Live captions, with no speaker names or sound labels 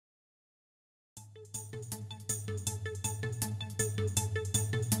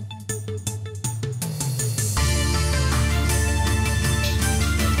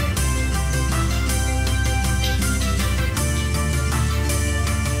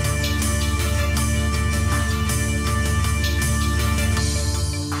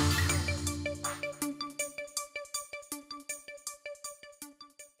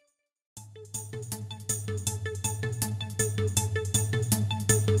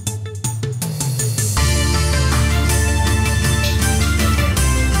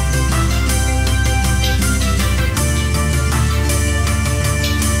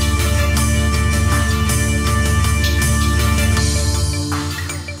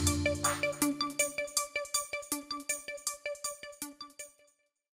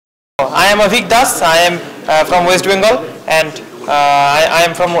I am Avik Das. I am from West Bengal, and I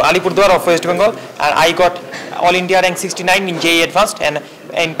am from Alipurduar of West Bengal, and I got All India rank 69 in JEE-Advanced, and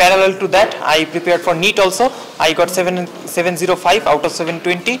in parallel to that I prepared for NEET also. I got 705 out of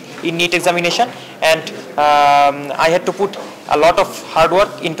 720 in NEET examination, and I had to put a lot of hard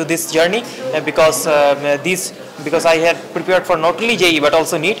work into this journey because I had prepared for not only JEE but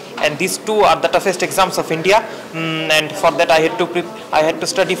also NEET, and these two are the toughest exams of India, and for that I had to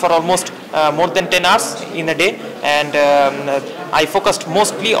study for almost more than 10 hours in a day, and I focused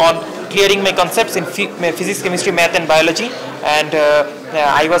mostly on clearing my concepts in physics, chemistry, math and biology, and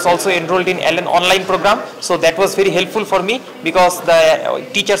I was also enrolled in LN online program, so that was very helpful for me because the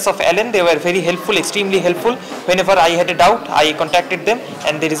teachers of LN, they were very helpful, extremely helpful. Whenever I had a doubt, I contacted them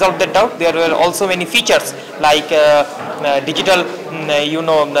and they resolved that doubt. There were also many features like digital,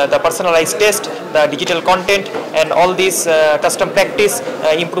 the personalized test, the digital content, and all these custom practice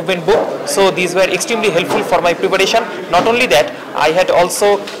improvement book. So these were extremely helpful for my preparation. Not only that, I had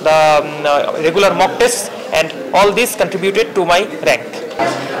also the regular mock tests, and all this contributed to my rank.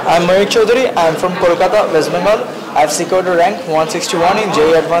 I am Mayur Chaudhary. I am from Kolkata, West Bengal. I have secured a rank 161 in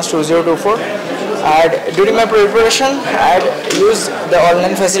JEE-Advanced 2024. During my preparation, I had used the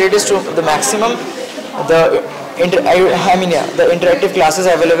online facilities to the maximum. The interactive classes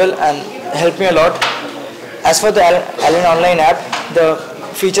available and helped me a lot. As for the LN online app, the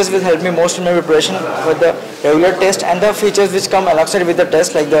features will help me most in my preparation for the regular test, and the features which come alongside with the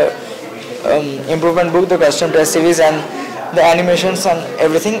test, like the improvement book, the custom test series, and the animations and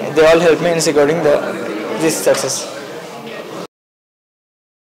everything, they all help me in securing this success.